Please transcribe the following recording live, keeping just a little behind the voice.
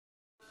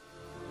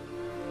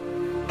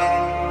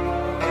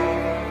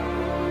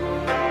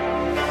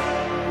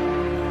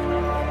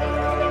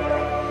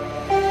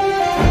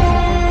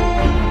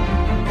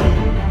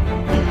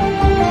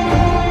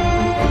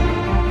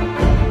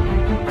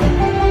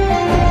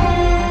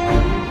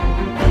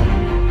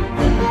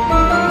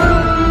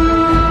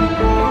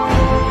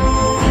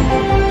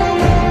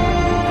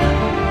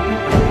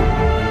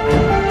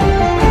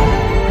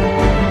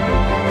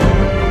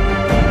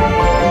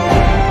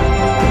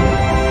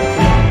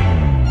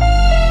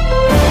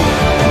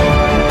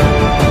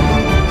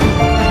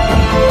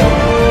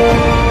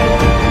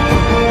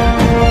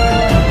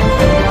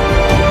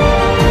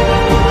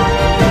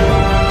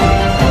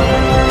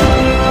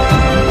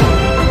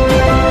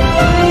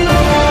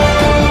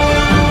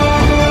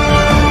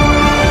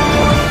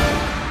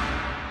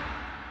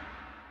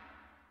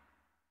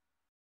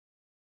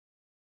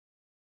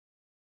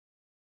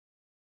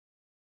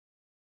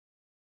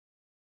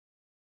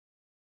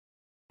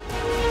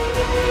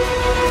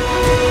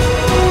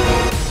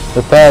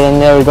Prepared, and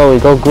there we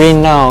go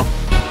green now.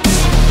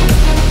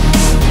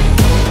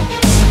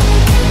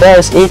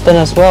 There's Ethan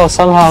as well,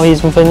 somehow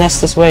he's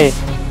finessed his way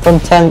from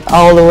 10th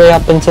all the way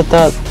up into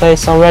 3rd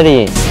place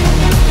already.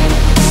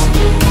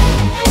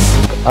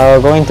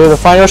 Going through the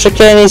final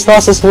chicane, he's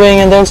lost his wing,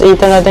 and there's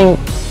Ethan, I think,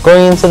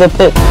 going into the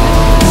pit.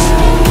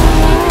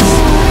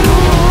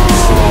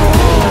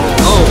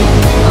 Oh,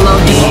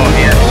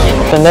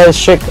 hello, And there's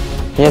Chick.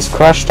 He has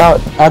crashed out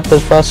at the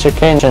first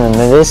chicane, and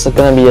it is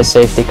going to be a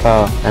safety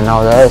car. And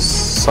now there's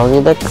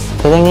Soggydick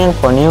pitting in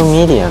for new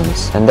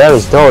mediums. And there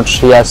is Doge.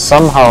 He has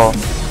somehow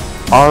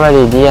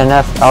already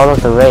DNF'd out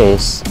of the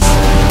race.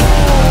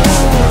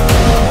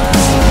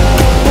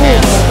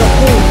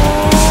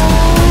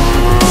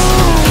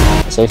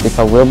 Safety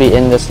car will be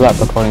in this lap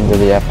according to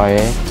the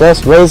FIA.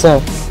 There's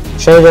Razor,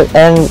 Shaded,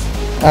 and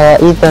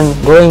Ethan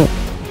going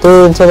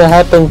through into the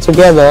hairpin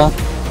together.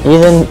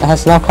 Ethan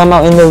has now come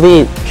out in the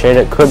lead.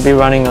 Shaded could be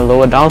running a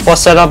lower downforce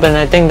setup, and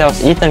I think that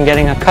was Ethan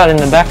getting a cut in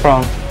the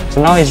background.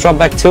 So now he's dropped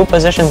back 2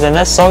 positions, and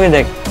that's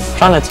Soggydick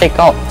trying to take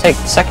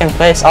 2nd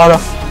place out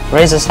of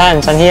Razor's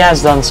hands, and he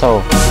has done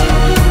so.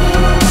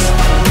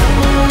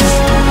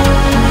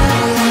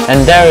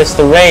 And there is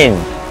the rain.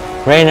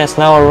 Rain has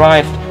now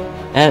arrived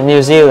at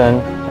New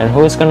Zealand, and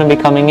who's going to be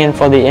coming in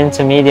for the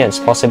intermediates?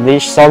 Possibly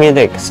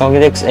Soggydick.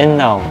 Soggydick's in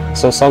now.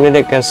 So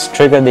Soggydick has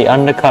triggered the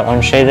undercut on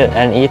Shaded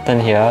and Ethan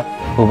here,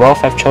 who both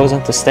have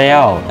chosen to stay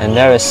out. And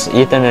there is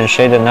Ethan and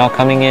Shaded now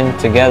coming in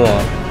together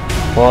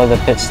for the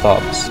pit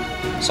stops.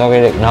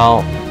 Soggydick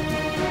now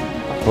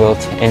will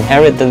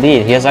inherit the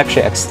lead. He has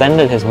actually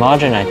extended his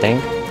margin, I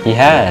think. He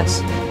has.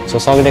 So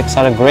Soggydick's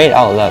had a great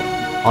outlap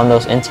on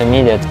those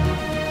intermediates.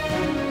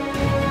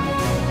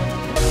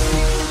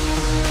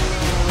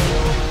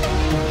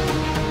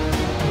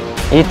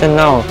 Ethan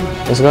now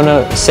is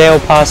gonna sail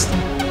past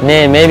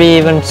maybe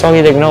even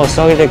Soggydick. No,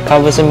 Soggydick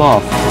covers him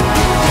off.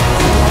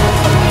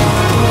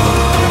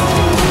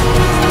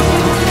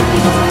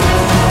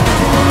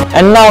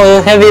 And now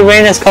the heavy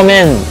rain has come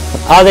in.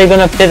 Are they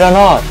gonna pit or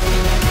not?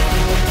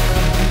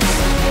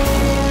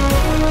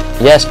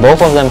 Yes,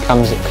 both of them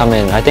come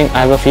in. I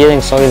have a feeling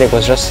Soggydick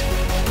was just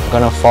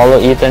gonna follow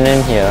Ethan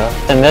in here.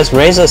 And there's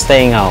Razor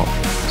staying out.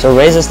 So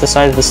Razor's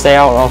decided to stay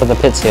out of the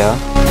pits here.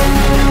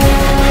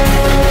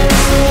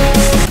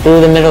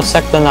 Through the middle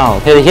sector now.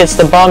 He hits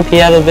the bump, he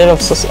had a bit of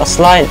a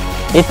slide.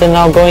 Ethan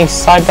now going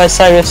side by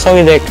side with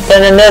Soggydick.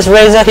 Then there's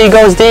Razor, he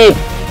goes deep.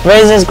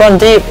 Razor's gone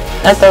deep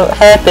at the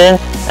hairpin.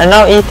 And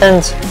now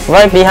Ethan's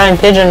right behind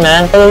Pigeon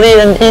Man for the lead,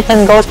 and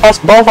Ethan goes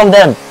past both of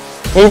them.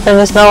 Ethan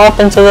is now up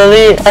into the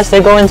lead as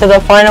they go into the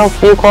final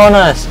few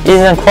corners.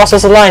 Ethan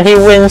crosses the line, he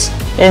wins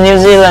in New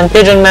Zealand.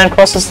 Pigeon Man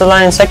crosses the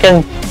line in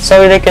 2nd,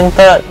 Soggydick in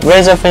 3rd,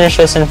 Razor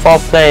finishes in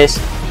 4th place.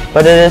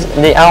 But it is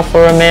the Alfa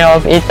Romeo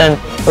of Ethan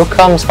who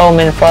comes home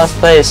in 1st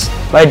place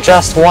by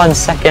just 1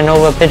 second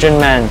over Pigeon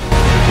Man.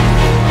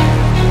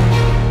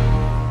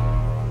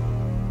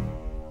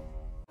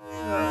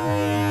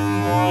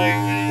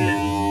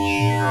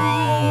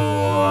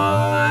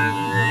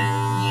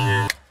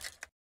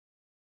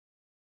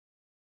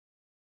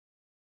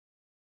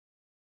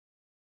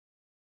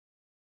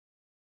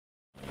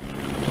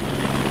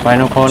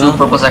 Final corner. 2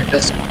 purple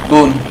sectors.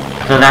 Boom.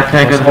 So that's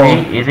going to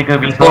be, is it going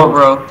to be 4,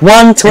 bro?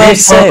 1:26!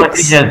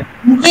 As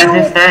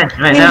it stands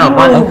right now,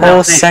 A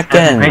whole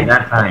second. Great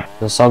that time.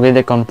 So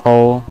Soggydick on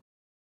pole.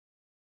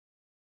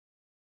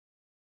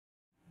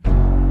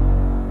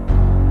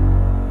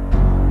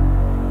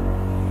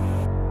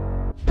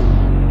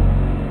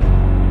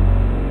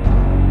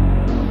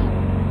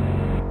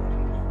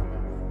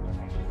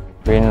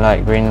 Green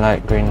light, green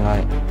light, green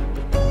light.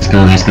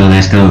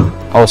 Let's go.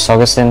 Oh,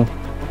 Sogetsin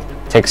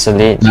takes the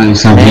lead.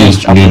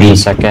 Up in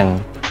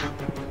 2nd.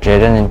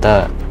 Jaden in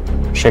 3rd.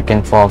 Chick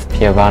in 4th.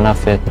 Piavana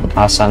 5th.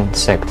 Hassan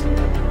 6th.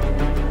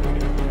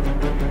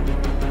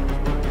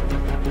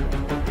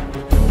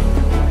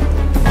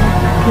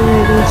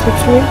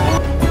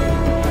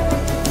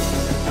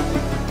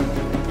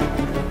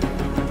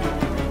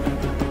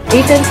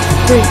 Ethan,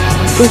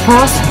 we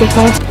pass.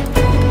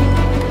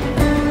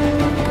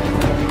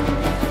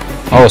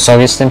 Oh,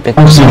 Sogetsin pit.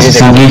 Oh, so it's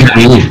Soggydick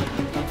lead.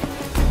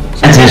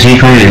 That's actually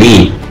quite a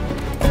lead.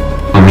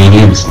 For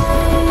mediums.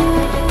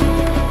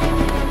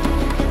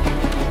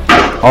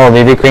 Oh,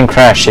 BB Queen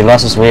crashed. She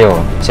lost his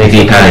wheel.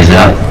 Safety car is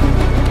up.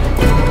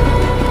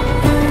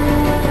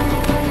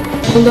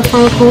 On the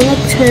final corner,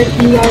 turn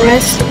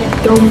ERS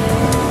dump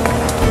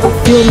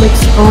fuel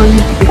mix on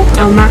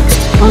max.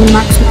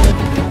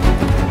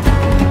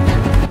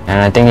 And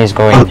I think he's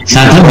going. Oh,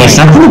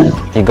 Satan.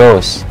 He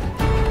goes.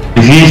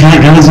 If he is not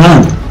as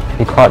well.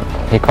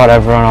 He caught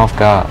everyone off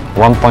guard.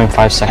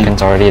 1.5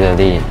 seconds already the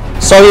lead.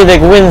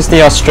 Soggydick wins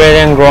the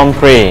Australian Grand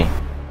Prix.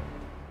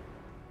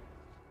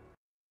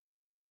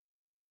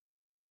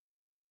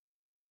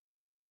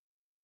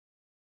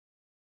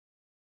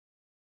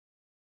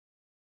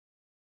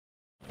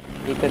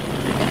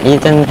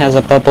 Ethan has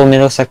a purple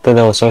middle sector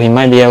though, so he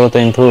might be able to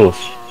improve.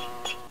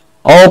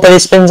 Oh, but he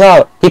spins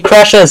out! He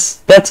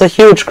crashes! That's a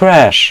huge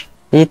crash!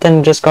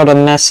 Ethan just got a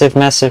massive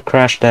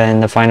crash there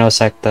in the final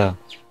sector.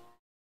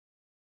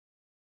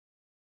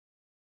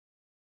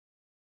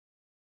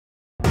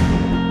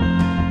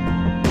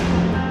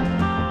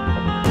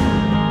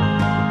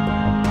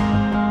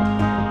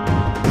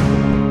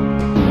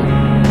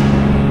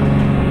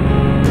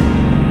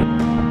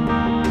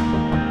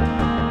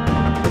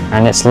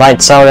 And it's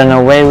lights out and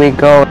away we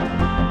go.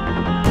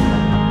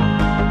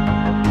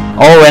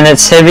 Oh, and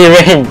it's heavy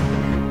rain.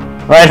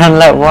 Right on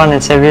lap 1,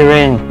 it's heavy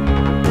rain.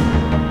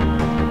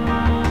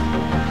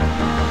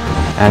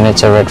 And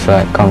it's a red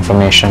flag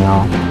confirmation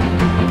now.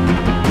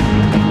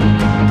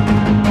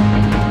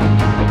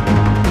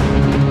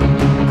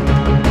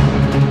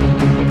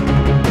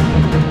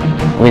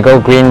 We go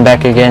green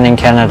back again in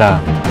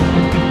Canada.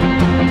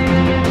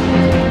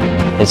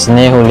 It's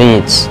Ne who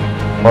leads,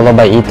 followed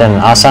by Ethan.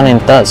 Asan in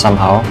third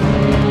somehow.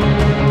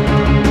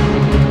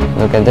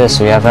 Look at this,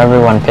 we have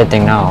everyone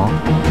pitting now.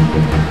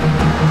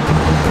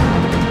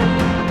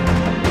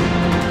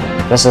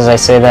 Just as I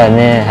say that,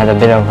 Ne had a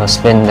bit of a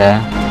spin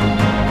there.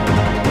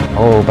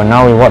 Oh, but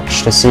now we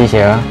watch to see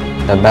here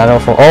the battle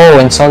for. Oh,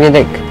 and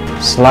Soggydick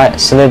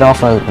slid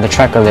off the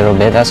track a little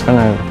bit. That's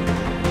gonna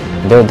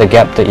build the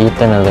gap to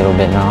Ethan a little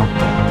bit now.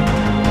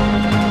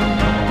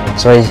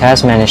 So he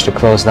has managed to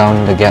close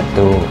down the gap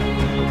to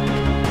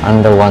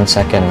under 1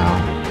 second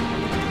now.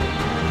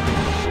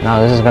 Now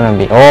this is gonna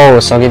be. Oh,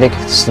 Soggydick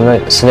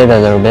slid a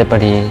little bit,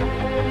 but he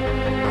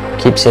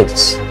keeps it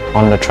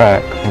on the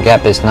track. The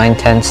gap is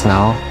 9/10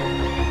 now.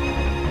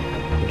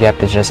 The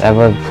gap is just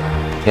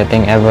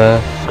getting ever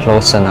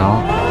closer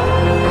now.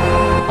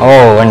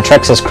 Oh, and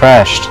Trex has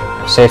crashed.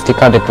 Safety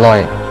car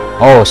deployed.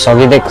 Oh,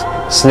 Soggydick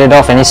slid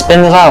off and he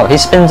spins out.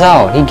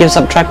 He gives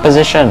up track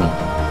position.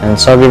 And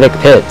Soggydick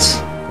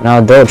pits. Now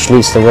Doge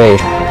leads the way.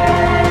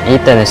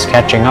 Ethan is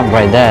catching up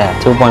right there.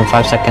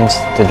 2.5 seconds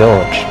to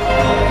Doge.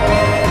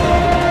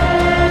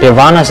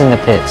 Piavana's in the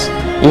pits.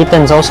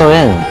 Ethan's also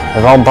in.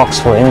 They're all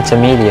boxed for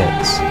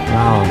intermediates.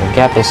 Now the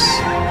gap is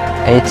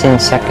 18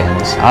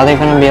 seconds. Are they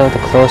going to be able to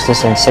close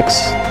this in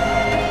 6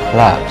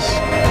 laps?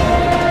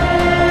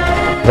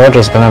 Doge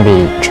is going to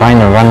be trying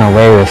to run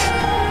away with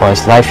for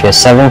his life here.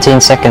 17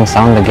 seconds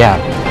down the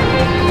gap.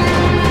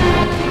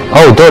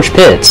 Oh, Doge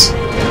pits.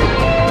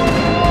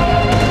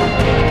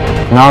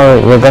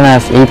 Now we're going to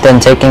have Ethan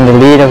taking the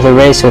lead of the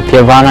race with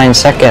Piavana in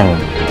second.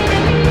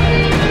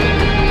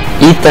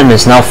 Ethan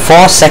is now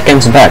 4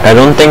 seconds back. I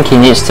don't think he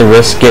needs to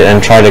risk it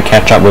and try to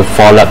catch up with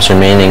 4 laps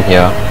remaining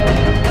here.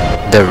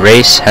 The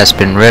race has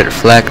been red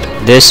flagged.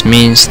 This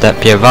means that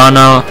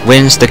Piavana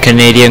wins the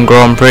Canadian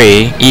Grand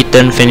Prix,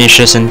 Ethan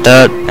finishes in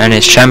third, and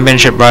his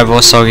championship rival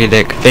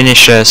Soggydick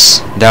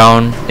finishes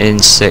down in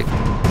 6th.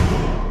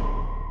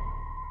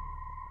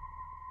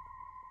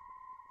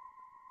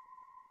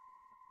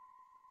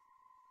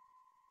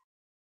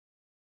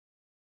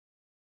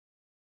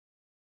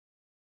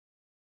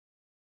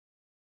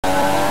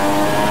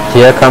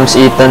 Here comes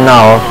Ethan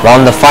now,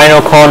 round the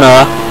final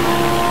corner.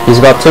 He's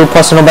got 2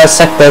 personal best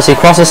sectors. He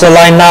crosses the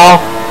line now.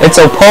 It's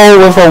a pole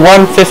with a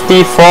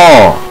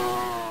 154.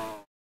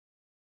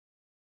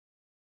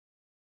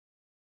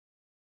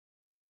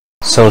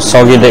 So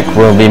Soggydick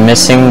will be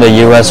missing the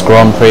US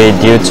Grand Prix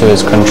due to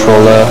his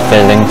controller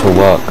failing to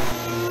work.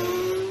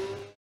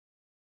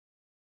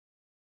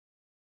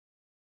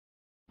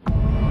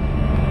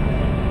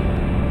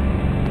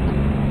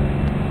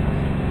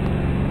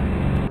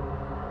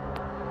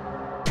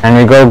 And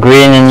we go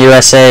green in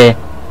USA,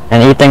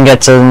 and Ethan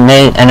gets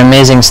an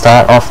amazing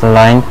start off the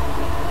line.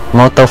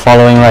 Moto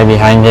following right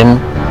behind him.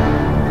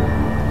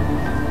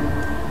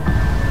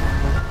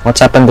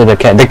 What's happened to the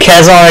cat? The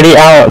cat's already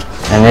out!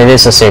 And it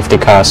is a safety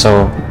car,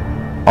 so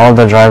all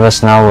the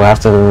drivers now will have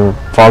to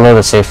follow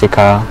the safety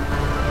car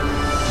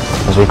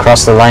as we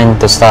cross the line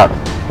to start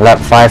lap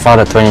 5 out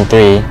of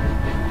 23.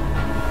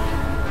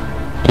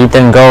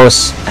 Ethan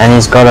goes, and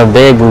he's got a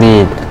big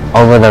lead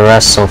over the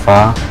rest so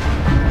far.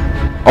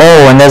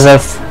 Oh, and there's a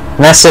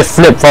massive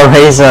flip for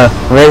Razor.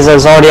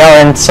 Razor's already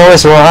out, and so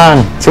is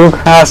Rohan. 2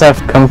 cars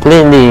have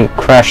completely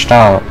crashed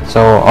out.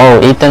 So,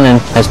 oh, Ethan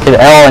has pit.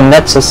 Oh, and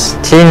that's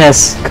Teen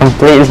has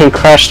completely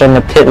crashed in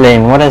the pit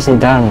lane. What has he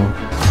done?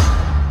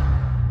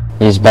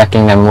 He's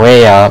backing them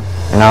way up.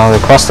 Now we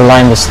cross the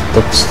line to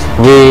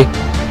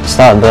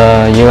restart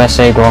the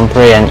USA Grand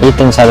Prix, and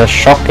Ethan's had a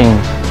shocking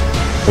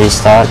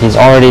restart. He's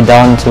already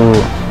down to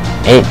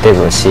 8th, it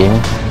would seem.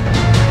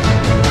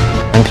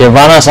 And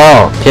Piovana's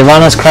out.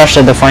 Piovana's crashed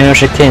at the final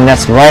chicane.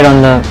 That's right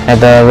on at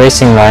the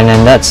racing line,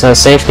 and that's a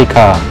safety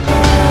car.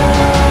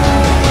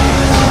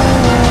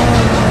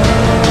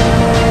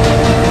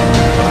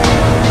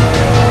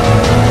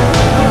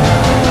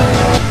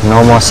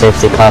 No more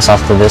safety cars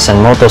after this,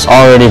 and Moto's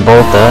already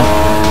bolted.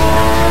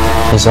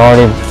 He's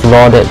already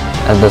floored it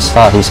at the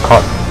start. He's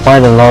caught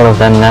quite a lot of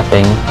them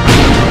napping.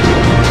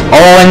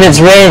 Oh, and it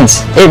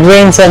rains! It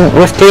rains, and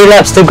with 3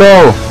 laps to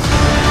go!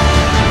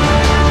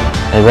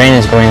 The rain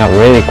is going up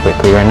really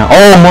quickly right now.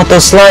 Oh, Moto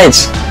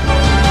slides!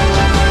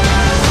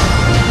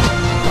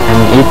 And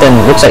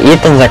Ethan, looks like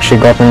Ethan's actually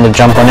gotten the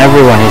jump on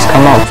everyone. He's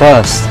come out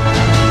first.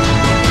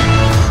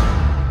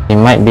 He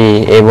might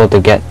be able to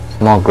get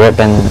more grip,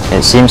 and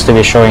it seems to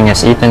be showing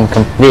as Ethan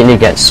completely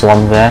gets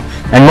swamped there.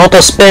 And Moto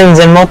spins,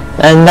 and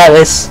that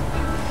is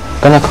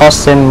gonna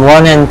cost him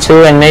 1 and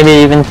 2 and maybe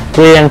even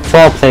 3 and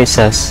 4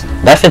 places.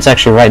 Buffett's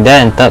actually right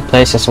there in 3rd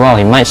place as well.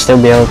 He might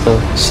still be able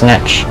to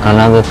snatch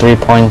another 3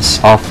 points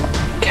off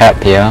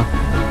Cap here.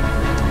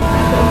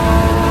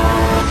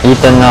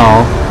 Ethan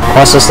now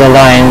crosses the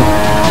line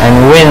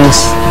and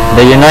wins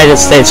the United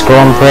States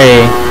Grand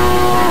Prix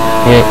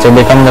to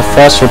become the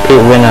first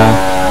repeat winner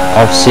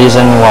of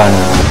Season 1.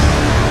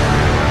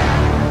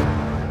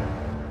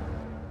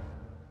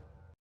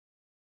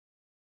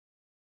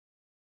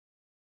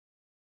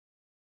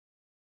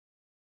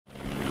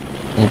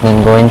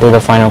 Ethan going to the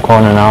final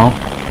corner now.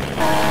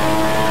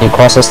 He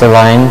crosses the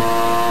line.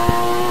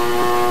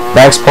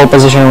 Back's pole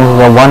position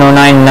with a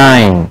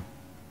 109.9.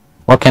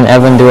 What can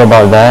Evan do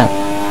about that?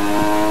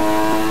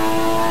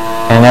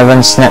 Can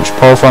Evan snatch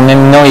pole from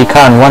him? No, he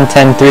can't.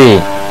 110.3.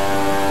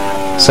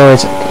 So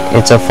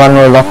it's a front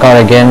row lockout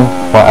again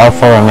for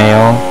Alfa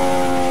Romeo,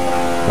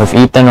 with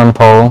Ethan on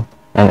pole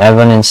and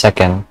Evan in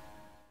 2nd.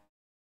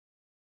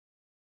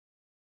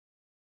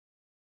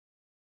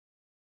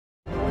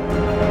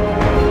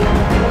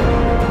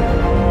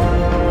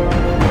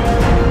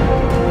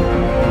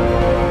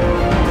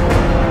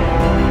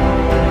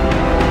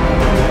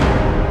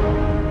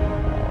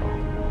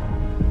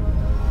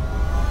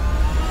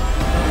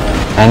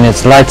 And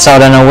it's lights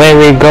out and away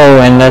we go,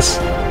 and that's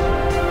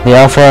the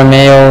Alfa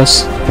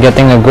Romeo's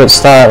getting a good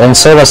start, and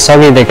so does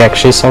Soggydick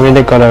actually.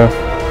 Soggydick got a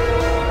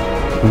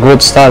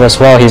good start as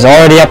well. He's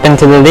already up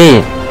into the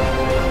lead,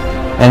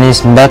 and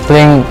he's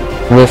battling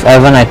with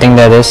Evan, I think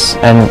that is,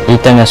 and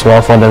Ethan as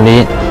well for the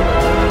lead.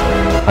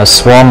 A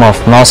swarm of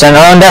mouse, and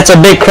oh, that's a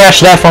big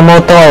crash there for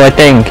Moto, I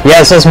think.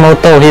 Yes, it's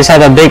Moto. He's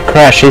had a big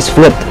crash. He's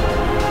flipped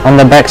on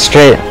the back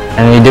straight,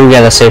 and we do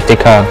get a safety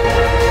car.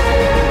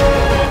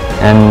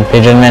 And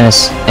Pigeonman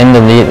is in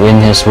the lead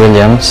in his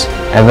Williams.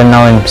 Evan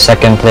now in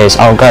 2nd place.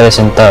 Outguard is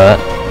in 3rd.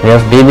 We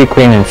have BB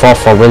Queen in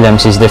 4th for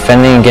Williams. He's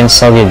defending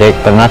against Soggydick,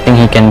 but nothing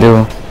he can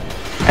do.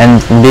 And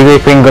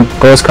BB Queen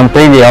goes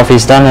completely off.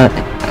 He's done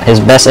his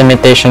best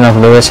imitation of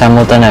Lewis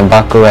Hamilton at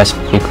Baku as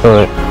he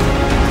could.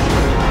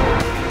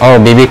 Oh,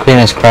 BB Queen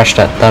has crashed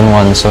at turn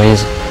 1, so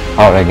he's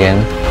out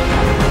again.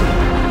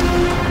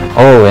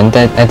 Oh, and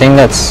I think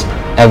that's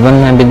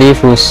Evan, I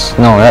believe,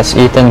 no, that's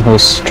Ethan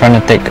who's trying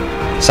to take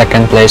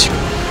 2nd place.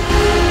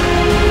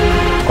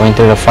 Going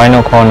to the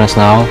final corners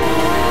now.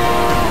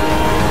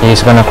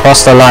 He's gonna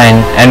cross the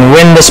line and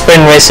win the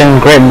sprint race in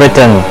Great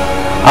Britain.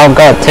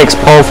 Outguard takes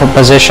pole for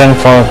position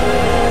for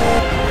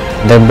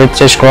the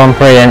British Grand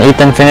Prix, and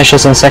Ethan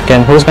finishes in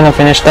 2nd. Who's gonna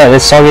finish 3rd?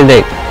 It's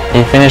Soggydick.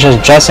 He finishes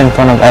just in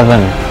front of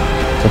Evan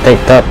to take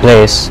 3rd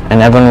place,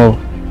 and Evan will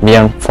be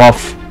on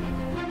 4th.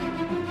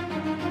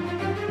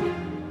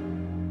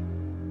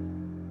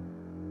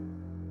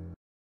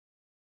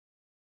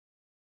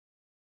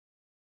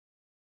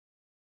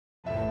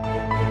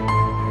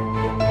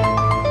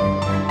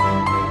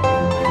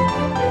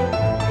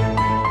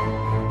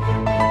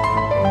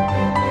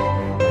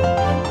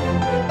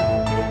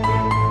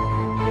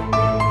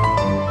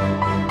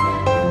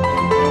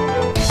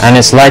 And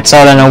it's lights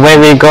out and away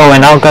we go,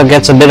 and Alka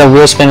gets a bit of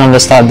wheel spin on the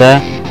start there.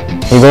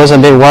 He goes a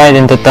bit wide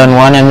into turn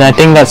 1, and I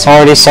think that's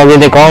already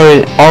Soggydick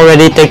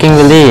already taking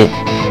the lead.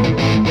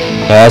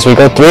 Yeah, as we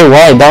go 3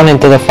 wide down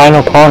into the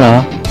final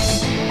corner,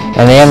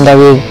 and the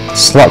AMW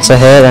slots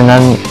ahead, and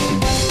then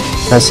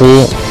let's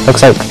see,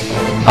 looks like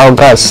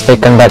Alga's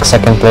taken back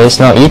 2nd place.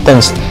 No,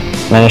 Ethan's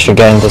managed to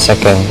get into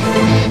 2nd.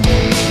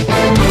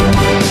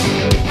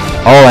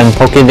 Oh, and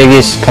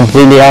Pokediggy's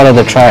completely out of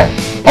the track.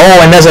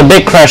 Oh, and there's a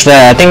big crash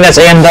there. I think that's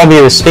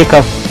AMW. Speak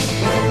of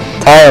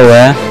tire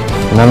wear.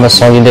 Remember,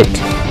 Soggydick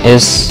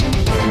is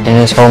in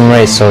his home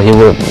race, so he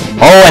will.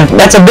 Oh, and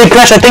that's a big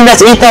crash. I think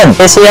that's Ethan.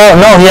 Is he out?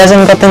 No, he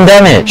hasn't gotten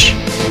damage.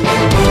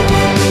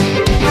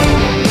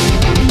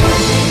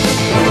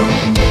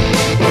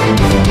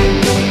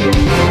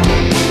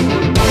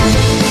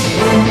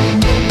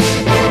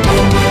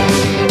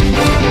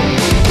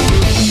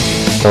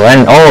 So,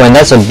 and oh, and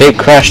that's a big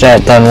crash there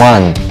at turn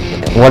 1.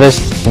 What is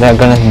that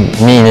gonna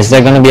mean? Is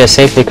there gonna be a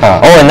safety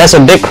car? Oh, and there's a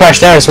big crash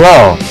there as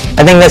well.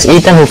 I think that's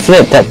Ethan who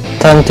flipped at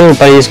turn 2,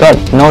 but he's got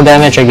no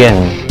damage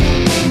again.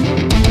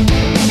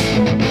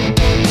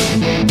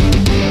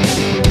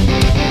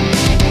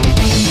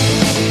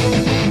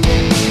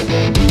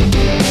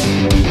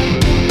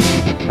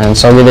 And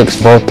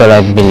Soggydick's bolted,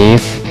 I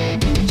believe.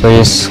 So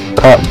he's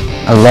caught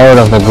a load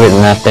of the grid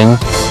mapping.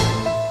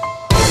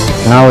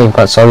 Now we've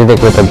got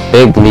Soggydick with a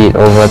big lead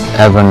over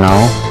Evan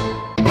now.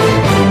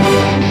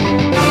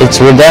 It's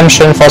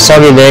redemption for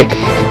Soggydick.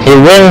 He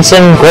wins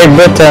in Great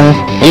Britain.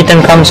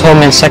 Ethan comes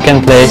home in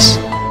second place.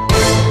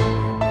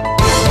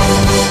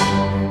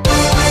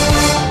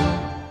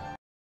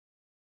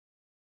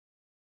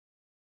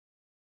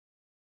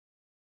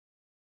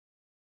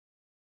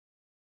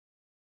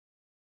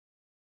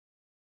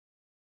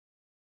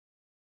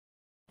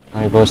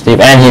 He goes deep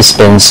and he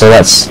spins, so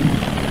that's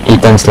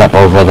Ethan's lap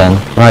over then.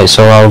 Right,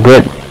 so our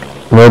grid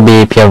will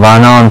be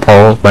Piavana on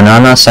pole,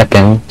 Banana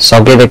second,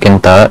 Soggydick in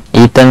third,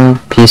 Ethan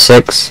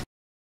P6.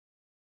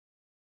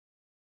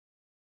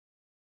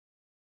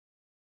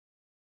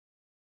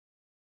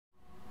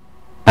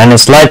 And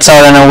it's lights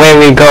out and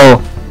away we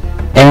go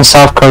in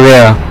South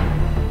Korea.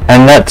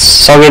 And that's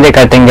Soggydick,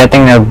 I think,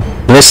 getting a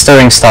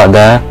blistering start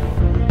there.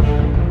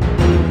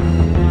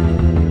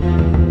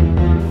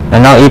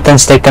 And now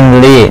Ethan's taken the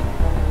lead.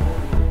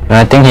 And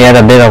I think he had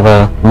a bit of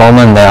a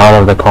moment there out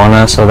of the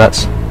corner, so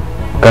that's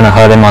gonna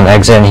hurt him on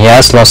exit, and he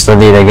has lost the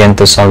lead again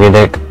to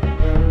Soggydick.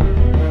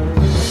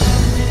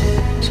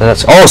 So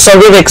that's... oh,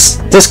 Soggydick's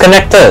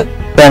disconnected!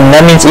 Then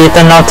that means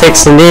Ethan now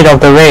takes the lead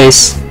of the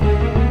race.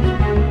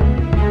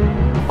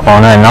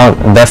 Corner, and now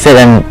Buffett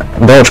and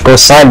Doge go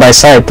side by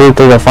side through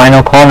to the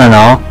final corner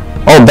now.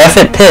 Oh,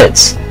 Buffett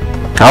pits!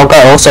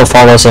 Alcott also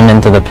follows him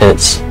into the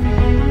pits.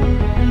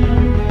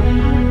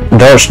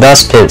 Doge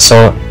does pit,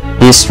 so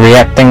he's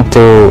reacting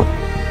to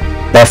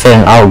Buffett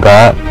and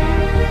Outguard.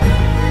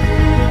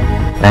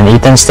 And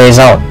Ethan stays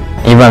out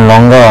even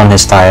longer on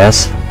his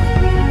tires.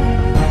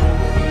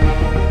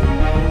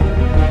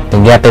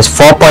 The gap is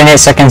 4.8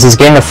 seconds. He's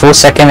gained a full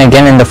second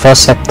again in the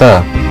first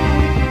sector.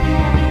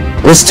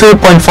 It's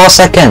 2.4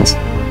 seconds.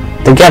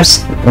 The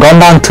gap's gone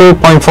down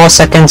 2.4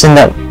 seconds in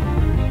that.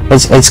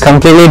 It's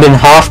completely been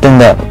halved in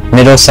the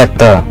middle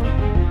sector.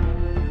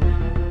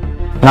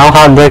 Now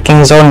hard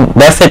braking zone.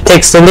 Buffett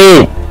takes the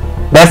lead.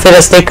 Buffett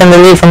has taken the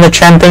lead from the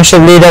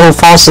championship leader who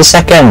falls to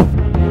second.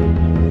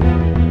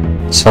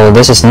 So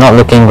this is not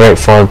looking great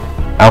for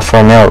Alfa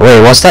Romeo.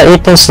 Wait, was that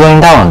Ethan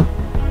slowing down?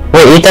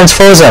 Wait, Ethan's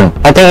frozen.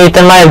 I think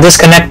Ethan might have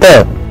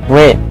disconnected.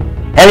 Wait.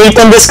 And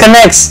Ethan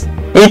disconnects.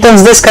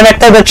 Ethan's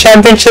disconnected. The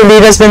championship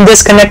leader's been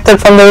disconnected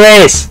from the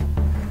race.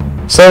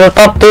 So the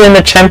top 2 in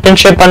the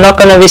championship are not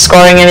going to be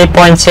scoring any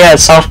points here at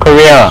South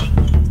Korea.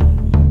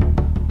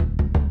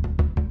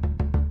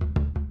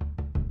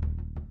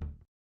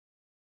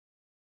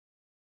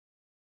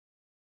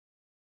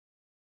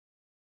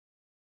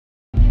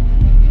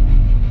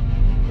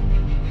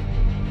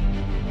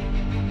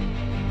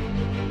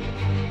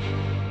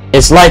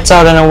 It's lights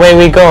out and away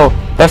we go.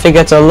 Buffy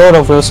gets a load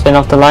of wheel spin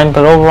off the line,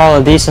 but overall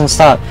a decent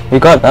start. We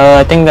got,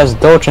 I think there's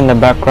Doge in the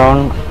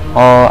background,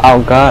 or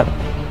Outguard.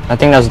 I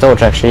think that's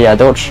Doge actually, yeah,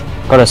 Doge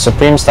got a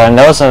supreme start, and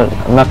there was a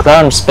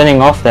McLaren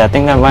spinning off there. I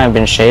think that might have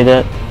been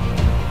shaded.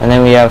 And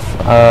then we have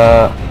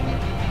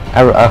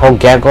a whole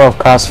gaggle of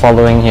cars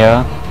following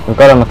here. We've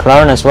got a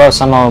McLaren as well,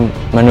 somehow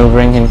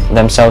maneuvering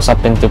themselves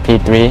up into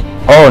P3.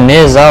 Oh,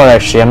 Nir's out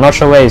actually, I'm not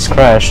sure where he's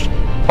crashed.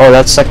 Oh,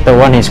 that's sector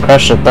 1, he's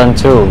crashed at turn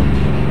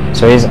 2.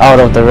 So he's out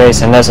of the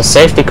race, and there's a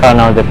safety car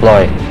now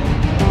deployed.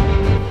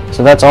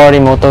 So that's already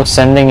Moto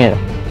sending it.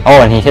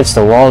 Oh, and he hits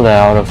the wall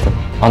there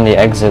on the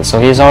exit. So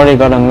he's already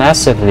got a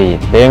massive lead.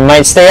 They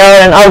might stay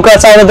out, and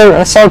Outguard's out of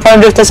the... sorry,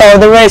 Prime Drifter's out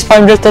of the race.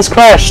 Prime Drifter's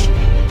crashed.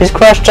 He's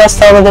crashed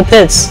just out of the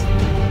pits.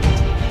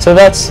 So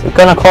that's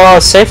gonna call out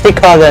a safety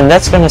car then.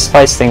 That's gonna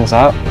spice things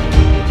up.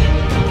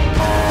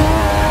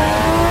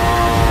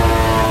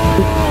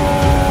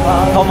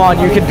 Come on,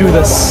 you can do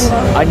this.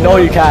 I know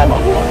you can.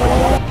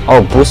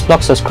 Oh, boost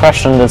blocks is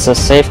crashed and there's a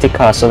safety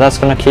car, so that's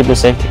gonna keep the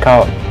safety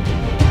car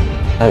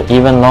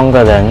even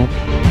longer then.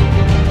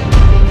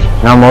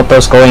 Now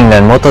Moto's going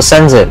then. Moto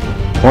sends it.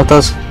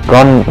 Moto's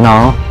gone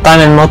now. Time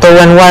and Moto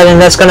went wide, and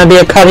that's gonna be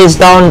a cut. He's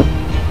down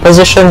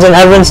positions and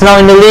Evans now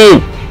in the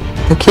lead.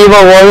 The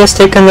keyboard warrior's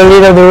taken the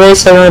lead of the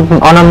race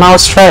on a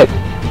mouse track.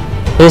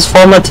 His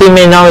former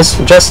teammate now is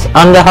just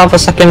under half a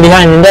second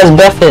behind, and there's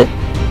Buffett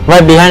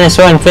right behind as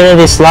well.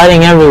 Infinity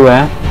sliding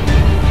everywhere.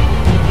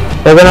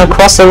 They're gonna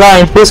cross the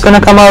line. Who's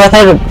gonna come out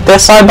ahead? They're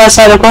side by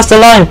side across the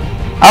line.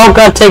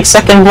 Outguard takes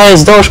second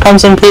place. Doge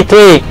comes in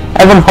P3.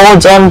 Evan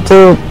holds on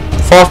to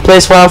fourth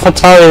place for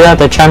AlphaTauri. There,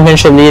 the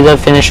championship leader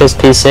finishes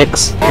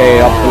P6. Okay,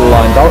 up the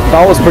line.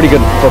 That was pretty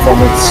good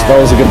performance. That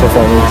was a good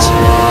performance.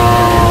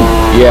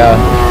 Yeah.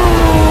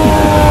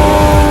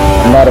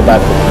 Not a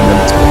bad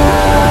performance.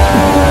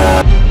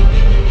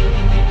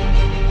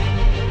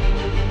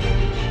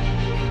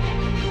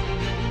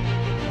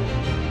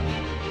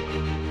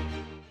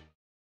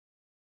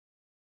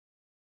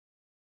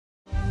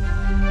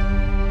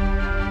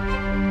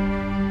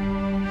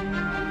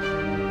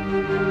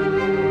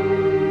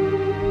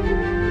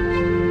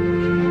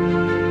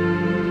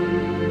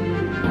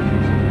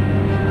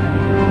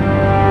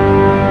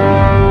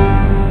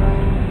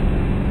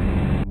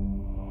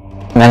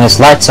 and it's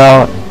lights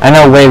out, and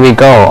away we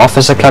go.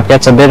 Officer Cup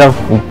gets a bit of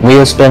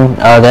wheel spin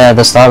there at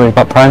the start. We've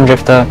got Prime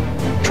Drifter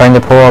trying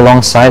to pull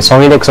alongside.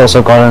 Soggydick's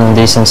also gotten a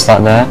decent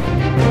start there.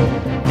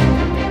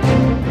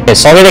 Okay,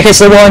 Soggydick hits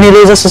the wall and he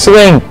loses the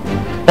swing.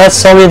 That's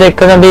Soggydick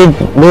gonna be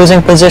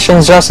losing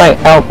positions just like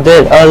Alp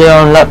did earlier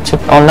on lap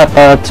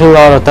 2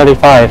 out of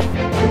 35.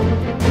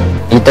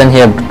 Ethan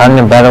here having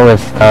a battle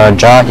with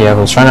Jar here,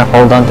 who's trying to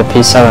hold on to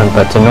P7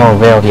 but to no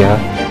avail here.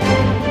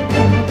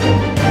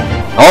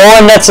 Oh,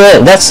 and that's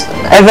it. That's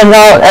Evan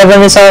out.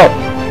 Evan is out.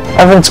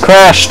 Evan's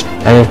crashed.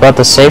 And we've got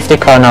the safety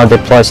car now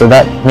deployed, so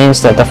that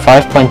means that the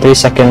 5.3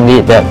 second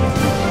lead that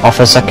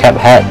Officer Cap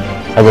had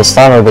at the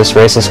start of this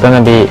race is going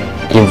to be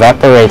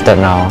evaporated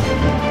now.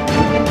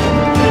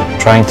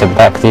 Trying to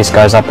back these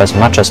guys up as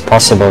much as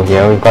possible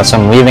here. We've got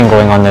some weaving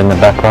going on in the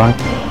background.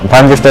 And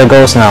Prime Drifter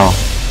goes now.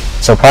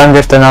 So Prime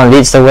Drifter now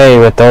leads the way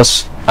with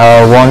those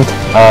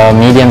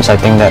mediums, I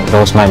think that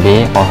those might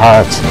be, or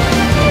hards.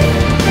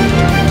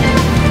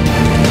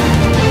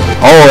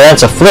 Oh,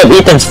 that's a flip.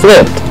 Ethan's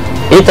flipped.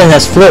 Ethan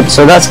has flipped,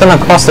 so that's gonna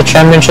cost the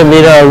championship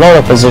leader a lot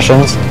of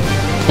positions.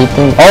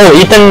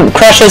 Ethan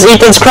crashes.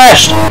 Ethan's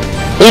crashed.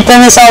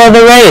 Ethan is out of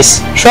the race.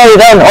 Surely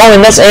done. Oh,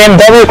 and that's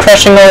AMW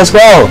crashing now as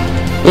well.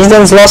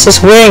 Ethan's lost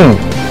his wing.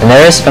 And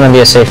there is gonna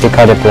be a safety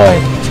car deployed.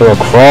 To a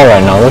crawl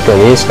right now. Look at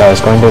these guys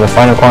going to the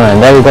final corner.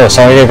 And there we go.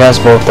 Soggydick has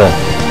both the.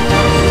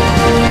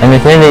 And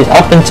Infinity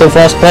up into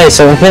first place.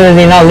 So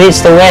Infinity now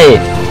leads the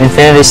way.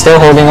 Infinity still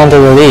holding on to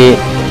the lead.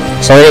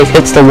 Soggydick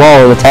hits the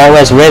wall. The tire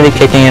wear's really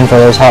kicking in for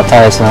those hot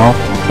tires now.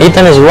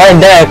 Ethan is right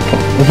there.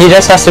 He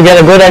just has to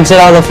get a good exit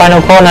out of the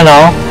final corner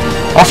now.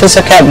 Officer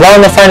Cap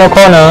round the final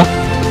corner.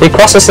 He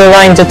crosses the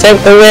line to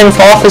take the win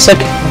for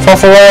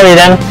Ferrari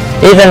then.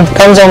 Ethan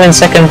comes home in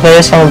second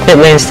place from a pit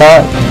lane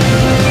start.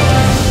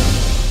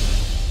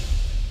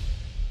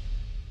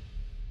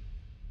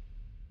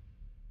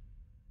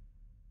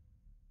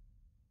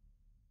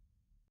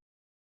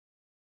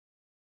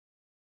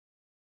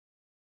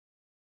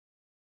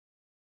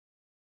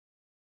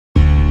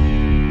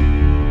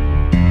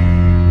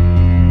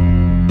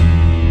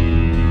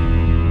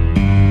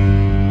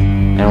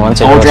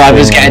 All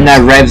drivers getting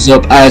their revs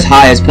up as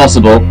high as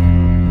possible.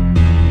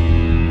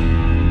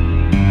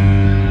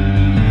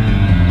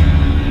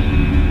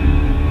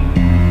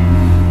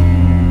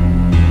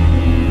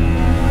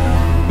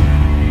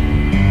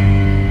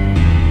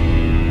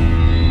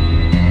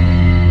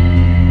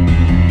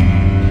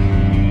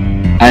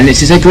 And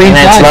this is a green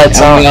flag.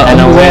 Lights out and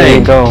away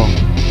we go.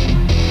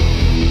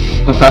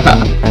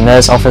 And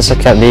there's Officer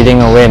Cap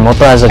leading away.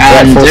 Moto has a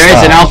dreadful start. And there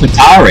is an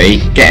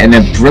AlphaTauri getting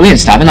a brilliant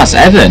stab, and that's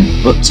Evan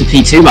up to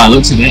P2 by the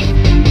looks of it.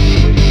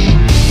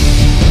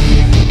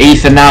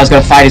 Ethan now is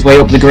going to fight his way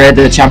up the grid,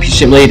 the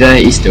championship leader.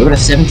 He's still got a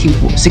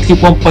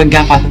 61 point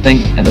gap, I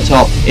think, at the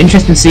top.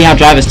 Interesting to see how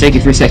drivers take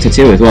it through sector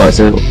 2 as well. It's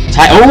a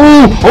tight.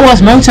 Oh,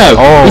 that's Moto.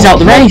 Oh, he's out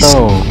the race.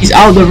 He's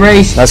out the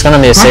race. That's going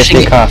to be a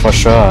safety car for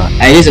sure.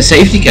 It is a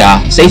safety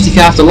car. Safety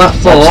car after lap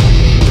 4.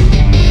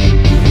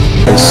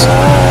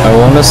 I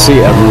want to see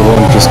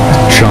everyone just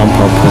jump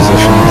up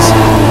positions.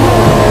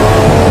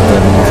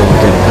 Then they'll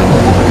get a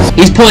penalty.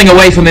 He's pulling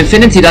away from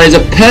Infinity. That is a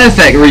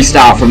perfect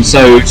restart from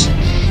Soj.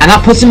 And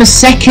that puts him a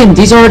second.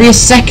 He's already a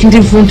second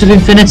in front of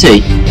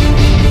Infinity.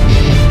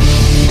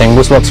 I think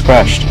Boost Blocks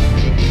crashed.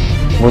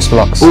 Boost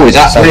Blocks. Oh, is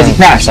that where he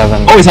crashed?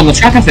 Oh, he's on the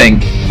track, I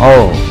think.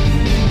 Oh,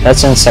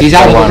 that's in sector 1. He's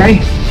out of the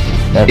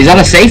race. Is that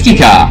a safety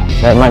car?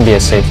 That might be a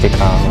safety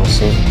car. We'll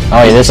see.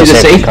 Oh, it is a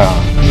safety car.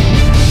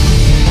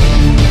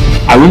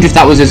 I wonder if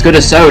that was as good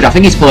as Soj. I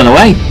think he's pulling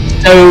away.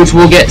 Soj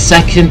will get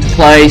second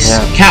place.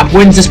 Yeah. Cap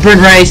wins the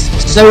sprint race.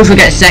 Soj will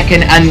get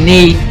second, and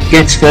Nee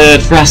gets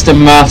third for Aston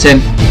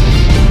Martin.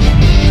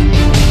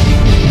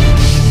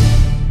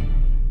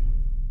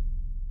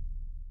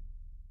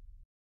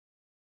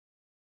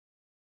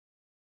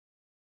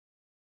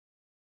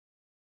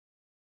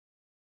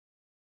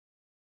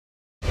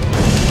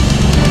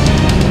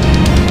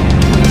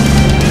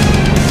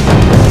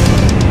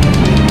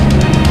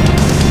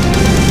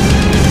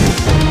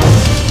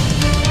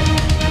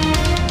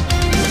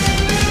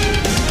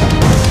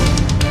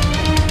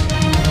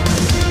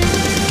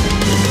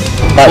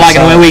 Flag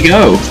and away we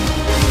go.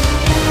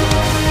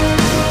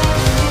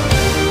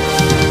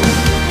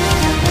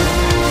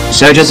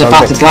 Soj has a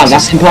fastest lap,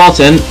 that's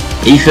important.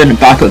 Ethan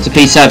back up to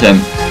P7.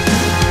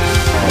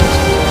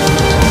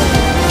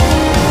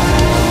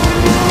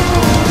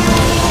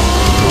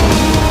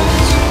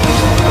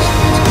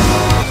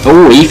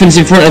 Oh, Ethan's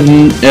in front of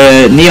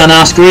Nee on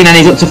our screen and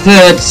he's up to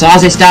third. So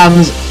as it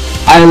stands,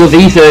 I Love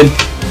Ethan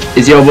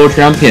is your world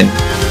champion.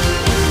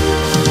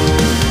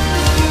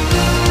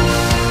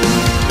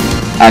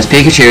 As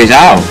Pikachu is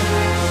out.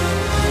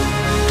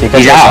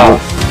 He's out.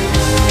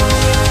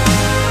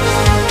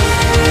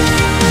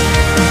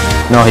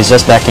 No, he's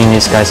just backing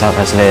these guys up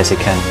as late as he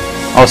can.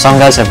 Oh, some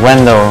guys have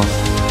went though.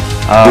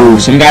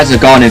 Some guys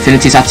have gone.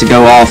 Infinity's had to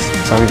go off.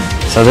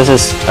 So this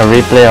is a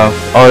replay of.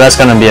 Oh, that's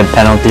gonna be a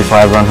penalty for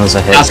everyone who's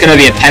ahead. That's gonna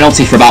be a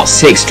penalty for about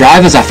 6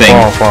 drivers, I think.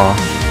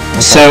 4.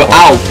 So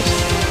Alp,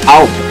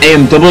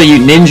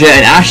 AMW, Ninja,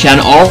 and Ashan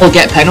all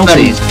get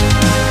penalties.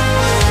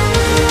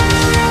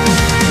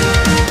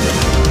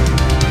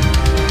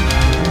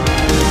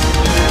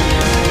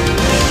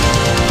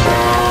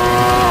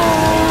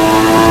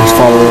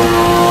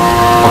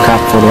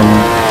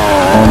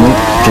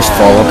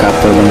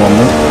 the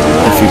moment.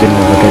 If you can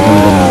overtake him,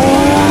 then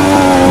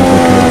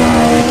overtake.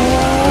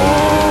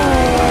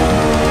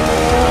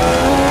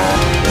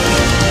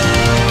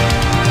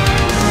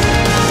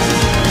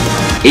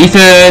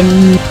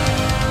 Ethan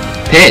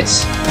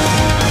pits.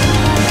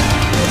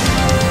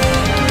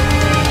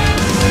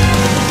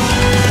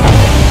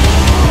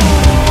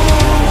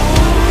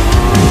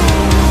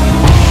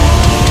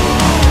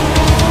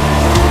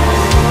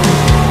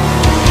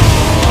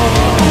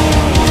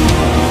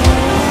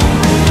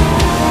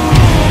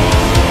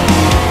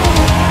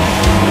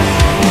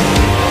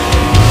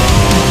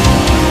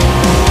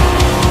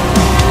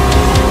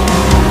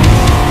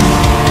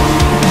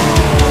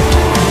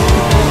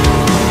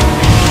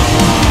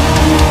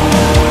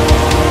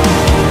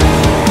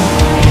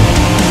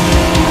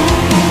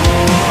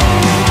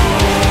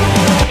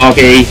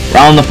 Okay,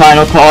 round the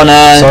final corner.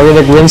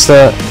 Soggydick wins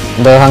the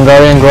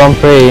Hungarian Grand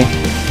Prix.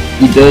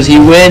 He does, he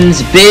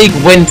wins. Big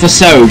win for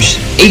Soj.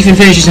 Ethan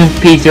finishes in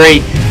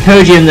P3,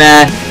 podium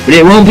there, but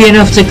it won't be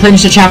enough to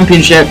clinch the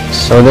championship.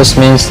 So this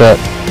means that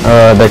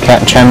the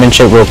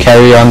championship will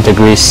carry on to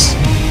Greece.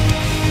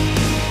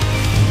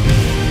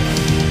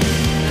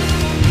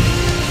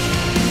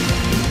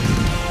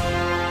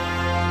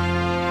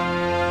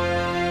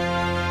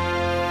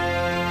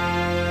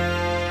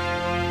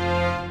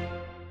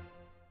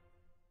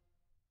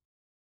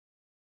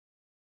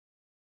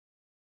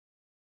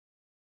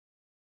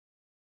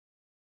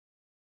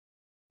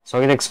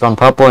 Soggydick's gone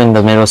purple in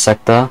the middle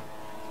sector,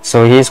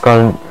 so he's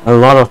got a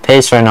lot of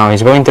pace right now.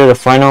 He's going through the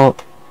final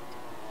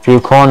few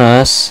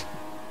corners,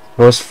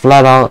 goes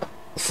flat out,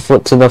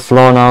 foot to the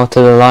floor now to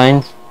the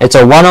line. It's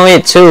a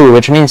 108.2,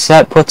 which means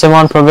that puts him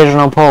on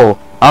provisional pole.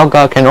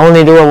 Alga can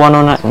only do a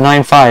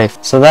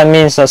 109.5, so that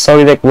means that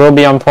Soggydick will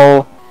be on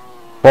pole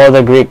for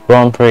the Greek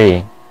Grand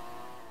Prix.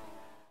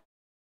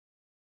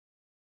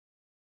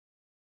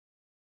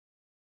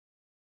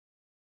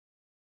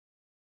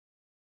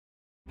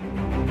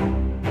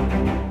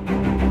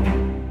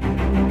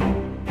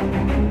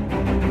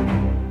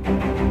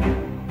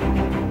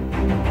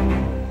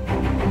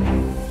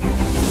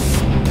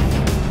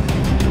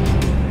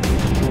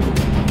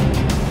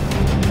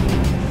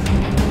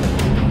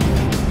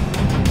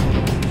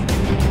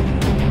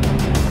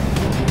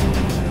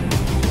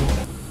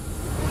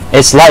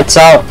 It's lights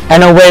out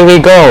and away we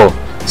go.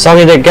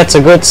 Soggydick gets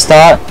a good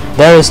start.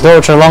 There is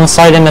Doge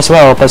alongside him as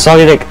well, but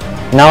Soggydick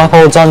now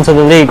holds on to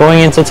the lead going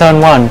into turn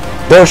 1.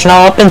 Doge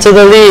now up into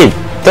the lead.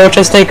 Doge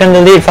has taken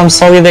the lead from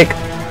Soggydick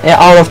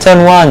out of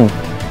turn 1.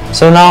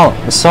 So now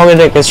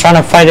Soggydick is trying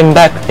to fight him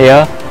back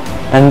here,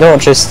 and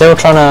Doge is still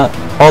trying to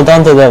hold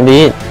on to that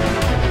lead.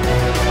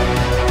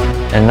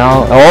 And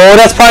now, oh,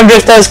 that's Prime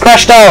Drifter has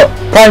crashed out.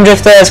 Prime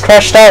Drifter has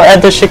crashed out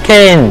at the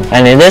chicane,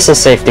 and it is a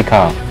safety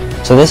car.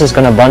 So this is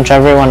gonna bunch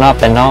everyone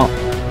up, and now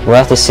we'll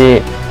have to see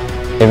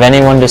if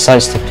anyone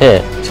decides to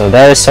pit. So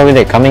there is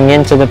Soggydick coming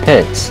into the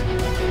pits.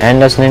 And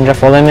does Ninja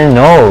follow him in?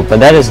 No,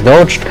 but that is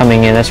Doge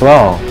coming in as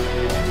well.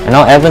 And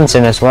now Evans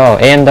in as well.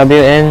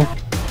 AMW in.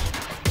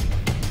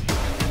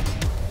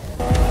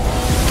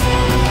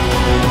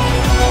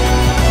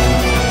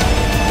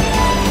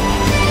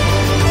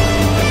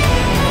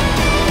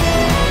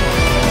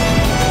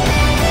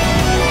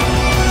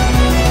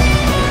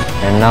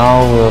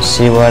 Now we'll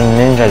see where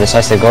Ninja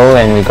decides to go,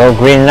 and we go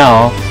green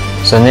now,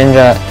 so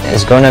Ninja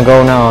is gonna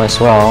go now as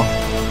well.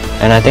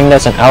 And I think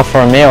that's an Alfa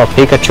Romeo or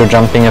Pikachu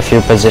jumping a few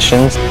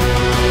positions.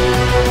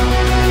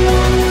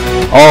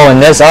 Oh,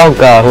 and there's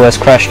Alga who has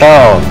crashed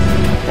out,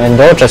 and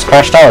Doge has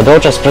crashed out.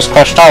 Doge has just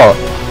crashed out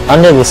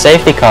under the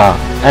safety car.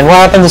 And what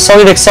happened to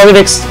Soggydick?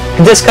 Soggydick's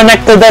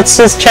disconnected. That's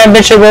his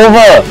championship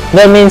over.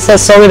 That means that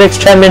Soggydick's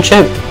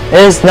championship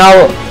is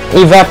now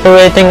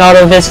evaporating out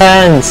of his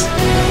hands.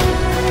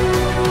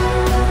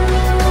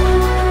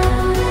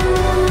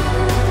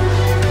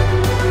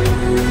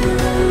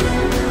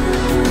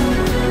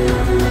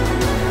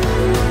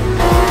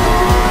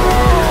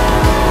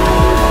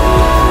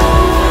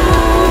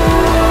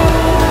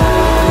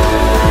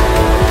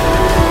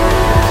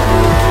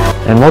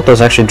 And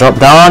Moto's actually dropped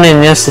down,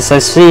 and yes,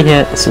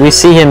 as we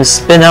see him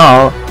spin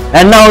out,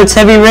 and now it's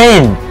heavy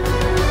rain.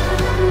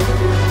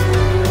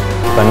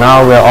 But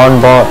now we're on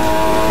board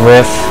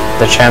with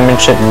the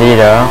championship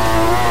leader,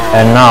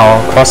 and now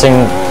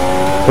crossing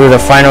through the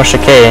final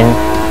chicane,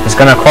 he's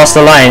gonna cross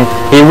the line.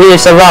 He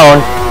weaves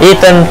around.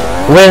 Ethan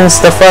wins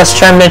the first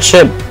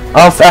championship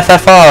of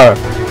FFR.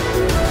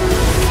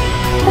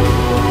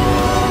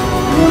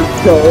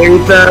 Let's go,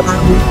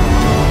 Ethan.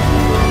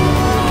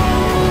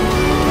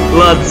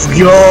 Let's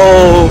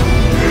go!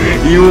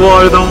 You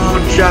are the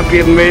world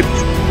champion, mate.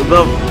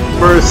 The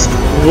first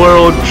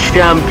world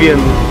champion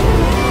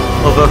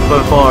of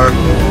FFR.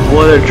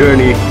 What a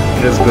journey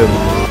it has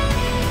been.